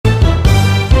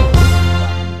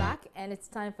And it's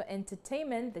time for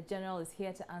entertainment. The General is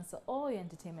here to answer all your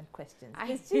entertainment questions.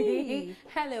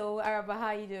 Hello, Araba. How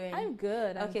are you doing? I'm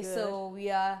good. I'm okay, good. so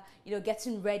we are,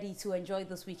 getting ready to enjoy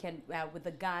this weekend with the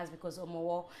guys because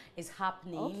Omowo is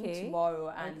happening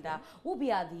tomorrow, and we'll be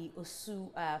at the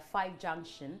Osu 5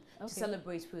 Junction to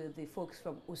celebrate with the folks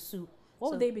from Osu.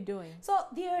 What will they be doing? So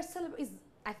they are celebrating.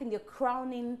 I think they're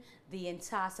crowning the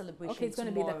entire celebration. Okay, it's going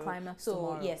to be the climax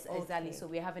tomorrow. Yes, exactly. So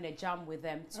we're having a jam with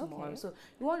them tomorrow. So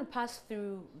you want to pass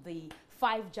through the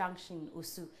 5 Junction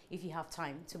Osu if you have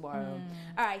time tomorrow.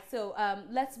 All right, so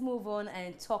let's move on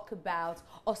and talk about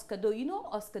Oscar Doe. You know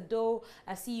Oscar Doe,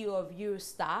 CEO of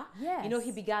Eurostar. Yes. You know,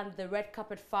 he began the red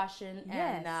carpet fashion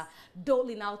and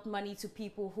doling out money to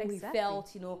people who he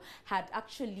felt, had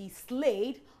actually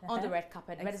slayed on the red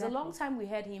carpet. But it's a long time we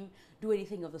heard him do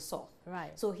anything of the sort. Right.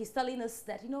 So he's telling us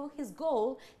that, his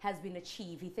goal has been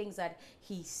achieved. He thinks that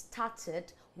he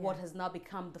started what has now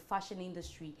become the fashion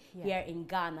industry here in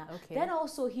Ghana. Then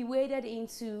also he waded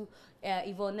into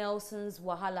Yvonne Nelson's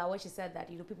Wahala, where she said that,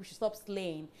 people should stop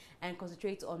slaying and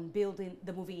concentrate on building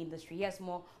the movie industry. Here's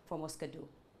more from Oscar Doe.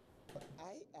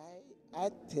 I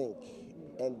think,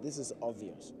 and this is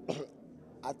obvious,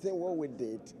 I think what we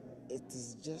did, it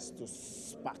is just to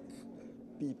spark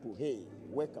people, hey,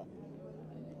 wake up.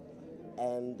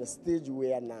 And the stage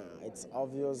we are now, it's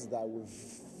obvious that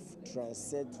we've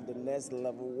transcended to the next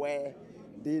level where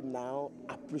they now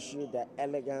appreciate that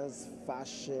elegance,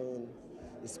 fashion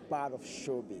is part of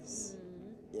showbiz,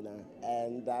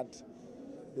 and that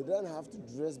they don't have to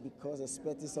dress because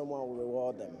expecting someone will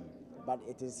reward them, but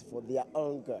it is for their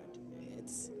own good.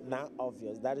 It's now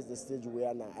obvious. That is the stage we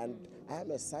are now, and I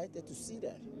am excited to see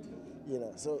that.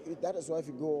 So that is why if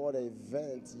you go to all the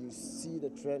events, you see the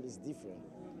trend is different.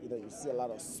 You see a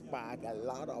lot of spark, a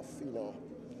lot of,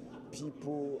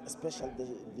 people, especially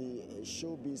the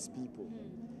showbiz people,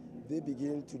 they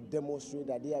begin to demonstrate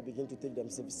that they are beginning to take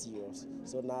themselves serious.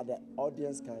 So now the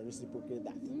audience can reciprocate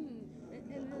that.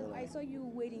 And I saw you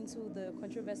wading into the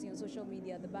controversy on social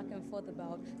media, the back and forth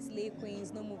about slave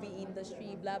queens, no movie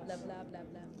industry, blah, blah, blah, blah,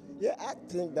 blah. Yeah, I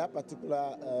think that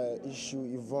particular issue,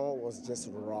 Yvonne was just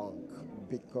wrong,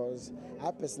 because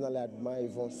I personally admire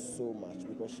Yvonne so much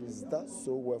because she's done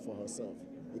so well for herself.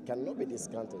 It cannot be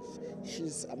discounted.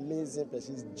 She's amazing, but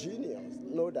she's genius,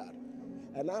 no doubt.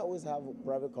 And I always have a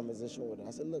private conversation with her.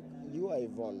 I said, look, you are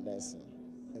Yvonne Nelson,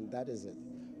 and that is it.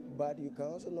 But you can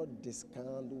also not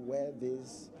discount where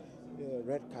this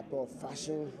red carpet of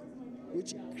fashion,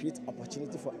 which creates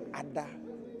opportunity for other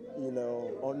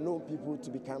unknown people to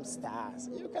become stars.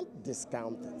 You can't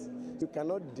discount it. You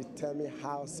cannot determine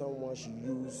how someone should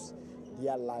use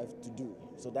their life to do.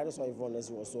 So that is why Yvonne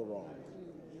Nelson was so wrong.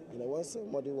 When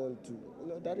somebody wants to,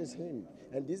 that is him.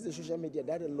 And this is the social media,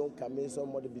 that alone can make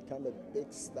somebody become a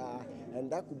big star, and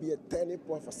that could be a turning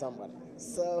point for somebody.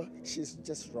 So she's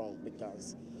just wrong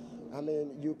because,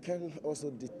 you can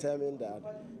also determine that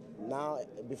now,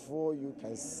 before you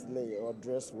can slay or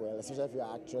dress well, especially if you're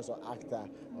an actress or actor,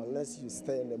 unless you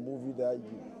stay in a movie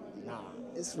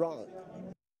it's wrong.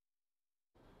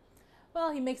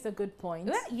 Well, he makes a good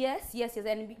point. Yes.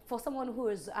 And for someone who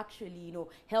has actually,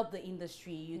 helped the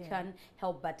industry, you can't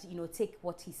help but, take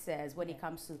what he says when it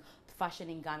comes to fashion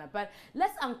in Ghana. But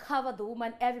let's uncover the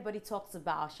woman everybody talks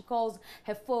about. She calls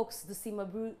her folks the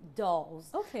Simabru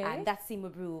dolls. And that's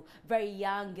Simabru, very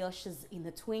young girl. She's in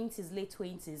her 20s, late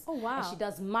 20s. Oh, wow. And she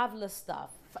does marvelous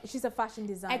stuff. She's a fashion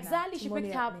designer. Exactly. She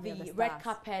picked up the red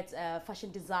carpet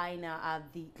fashion designer at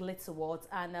the Glitz Awards.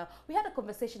 And we had a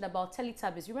conversation about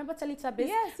Teletubbies. You remember Teletubbies?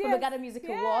 Yes, from the Ghana Music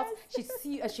Awards.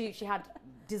 She had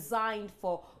designed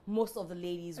for most of the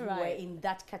ladies who were in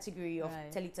that category of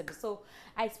Teletubbies. So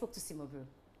I spoke to Simabru.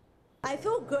 I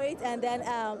feel great, and then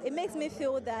it makes me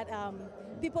feel that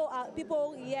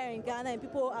people here in Ghana and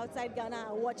people outside Ghana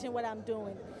are watching what I'm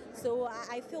doing. So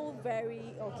I feel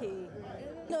very okay.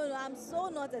 No, I'm so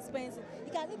not expensive.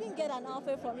 You can even get an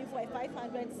outfit from me for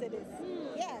 500 cedis.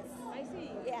 Yes. I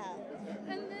see. Yeah.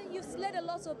 And then you've led a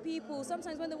lot of people.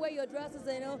 Sometimes when they wear your dresses,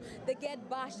 they get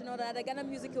bashed and all that. The Ghana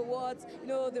Music Awards,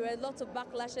 there were lots of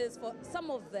backlashes for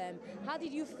some of them. How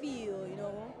did you feel,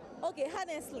 Okay,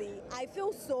 honestly, I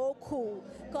feel so cool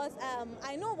because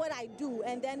I know what I do,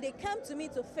 and then they come to me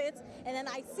to fit, and then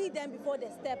I see them before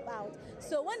they step out.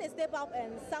 So when they step out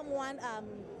and someone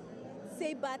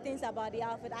say bad things about the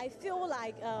outfit, I feel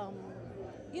like,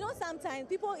 sometimes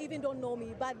people even don't know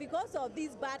me, but because of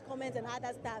these bad comments and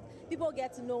other stuff, people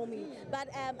get to know me. But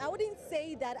I wouldn't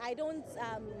say that I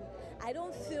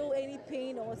don't feel any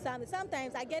pain or something.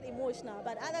 Sometimes I get emotional,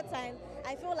 but other times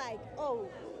I feel like,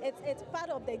 it's part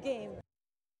of the game.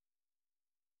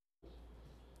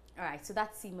 All right, so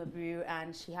that's Sima Brew,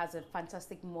 and she has a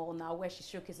fantastic mall now where she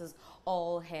showcases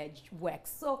all her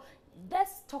works. So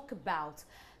let's talk about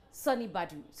Sonny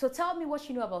Badu. So tell me what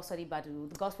you know about Sonny Badu,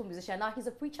 the gospel musician. Now he's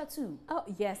a preacher too. Oh,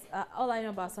 yes. All I know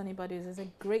about Sonny Badu is he's a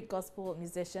great gospel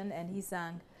musician, and he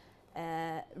sang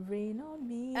Rain on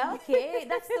Me. Okay,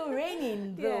 that's still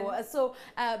raining though. Yeah. So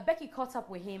Becky caught up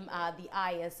with him at the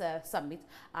IS summit,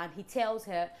 and he tells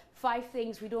her 5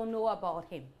 things we don't know about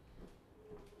him.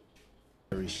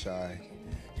 Very shy.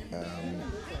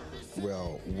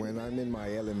 Well, when I'm in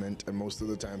my element, and most of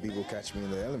the time people catch me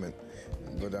in the element,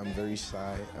 but I'm very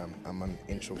shy. I'm an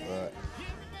introvert.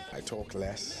 I talk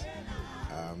less.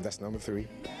 That's number 3.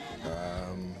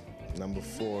 Number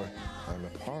 4, I'm a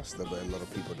pastor, but a lot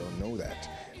of people don't know that.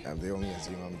 They only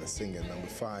assume I'm the singer. Number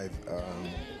 5,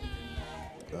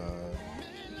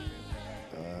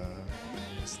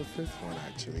 what's the 5th one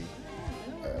actually?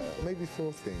 Maybe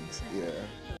 4 things,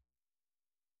 yeah.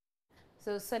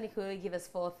 So Sonny could only give us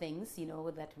 4 things, you know,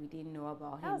 that we didn't know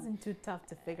about him. That wasn't too tough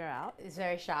to figure out. He's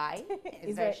very shy.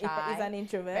 He's very shy. He's an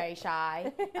introvert. Very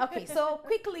shy. Okay, so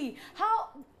quickly,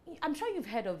 I'm sure you've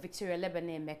heard of Victoria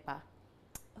Lebanon Mekpa.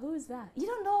 Who's that? You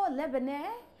don't know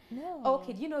Lebanon? No.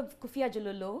 Okay, do you know Kofia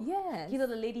Jololo? Yes. You know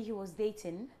the lady he was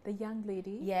dating? The young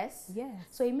lady? Yes. Yes.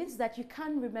 So it means that you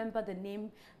can't remember the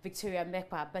name Victoria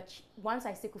Mekpa, but once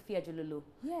I say Kofia Jololo,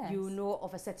 Yes. you know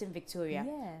of a certain Victoria.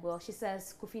 Yes. Well, she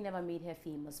says Kofi never made her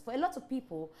famous. For a lot of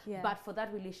people, Yeah. but for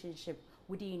that relationship,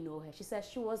 we didn't know her. She says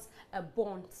she was a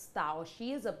born star, or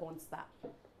she is a born star.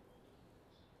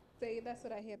 That's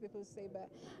what I hear people say, but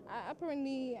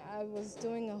apparently I was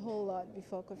doing a whole lot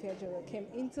before Kofi Adjoro came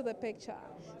into the picture.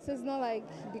 So it's not like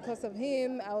because of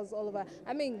him I was all over.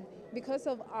 I mean, because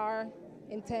of our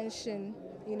intention,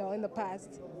 you know, in the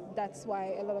past, that's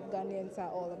why a lot of Ghanaians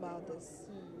are all about this.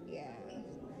 Yeah.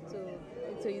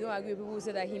 So you don't agree with people who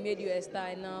say that he made you a star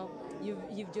and now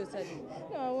you've just said it?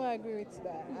 No, I won't agree to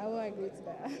that. I won't agree to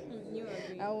that. You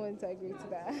agree? I won't agree to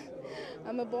that.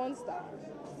 I'm a born star.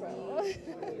 So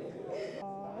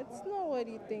it's not what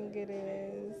you think it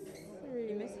is. Really.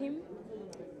 You miss him?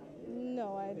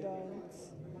 No, I don't.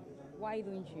 Why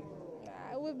don't you?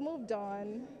 We've moved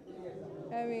on.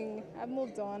 I mean, I've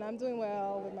moved on. I'm doing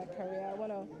well with my career. I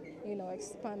want to, you know,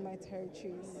 expand my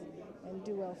territories and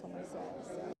do well for myself.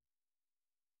 So.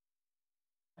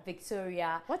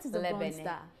 Victoria What is a born Lebanon.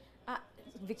 star?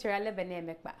 Victoria Lebanon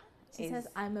Mekpa. She says,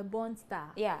 I'm a born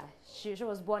star. Yeah, she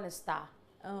was born a star.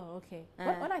 Oh, okay.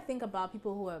 When I think about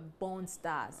people who are born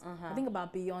stars, I think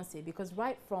about Beyonce, because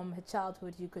right from her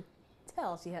childhood, you could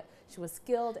tell she was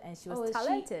skilled and she was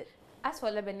talented. As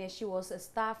for Lebanon, she was a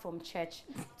star from church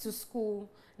to school,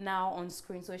 now on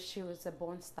screen, so she was a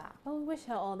born star. Oh, we wish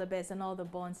her all the best and all the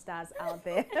born stars out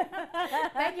there.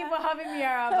 Thank you for having me,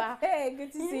 Araba. Hey,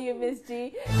 good to see you, Miss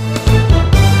G.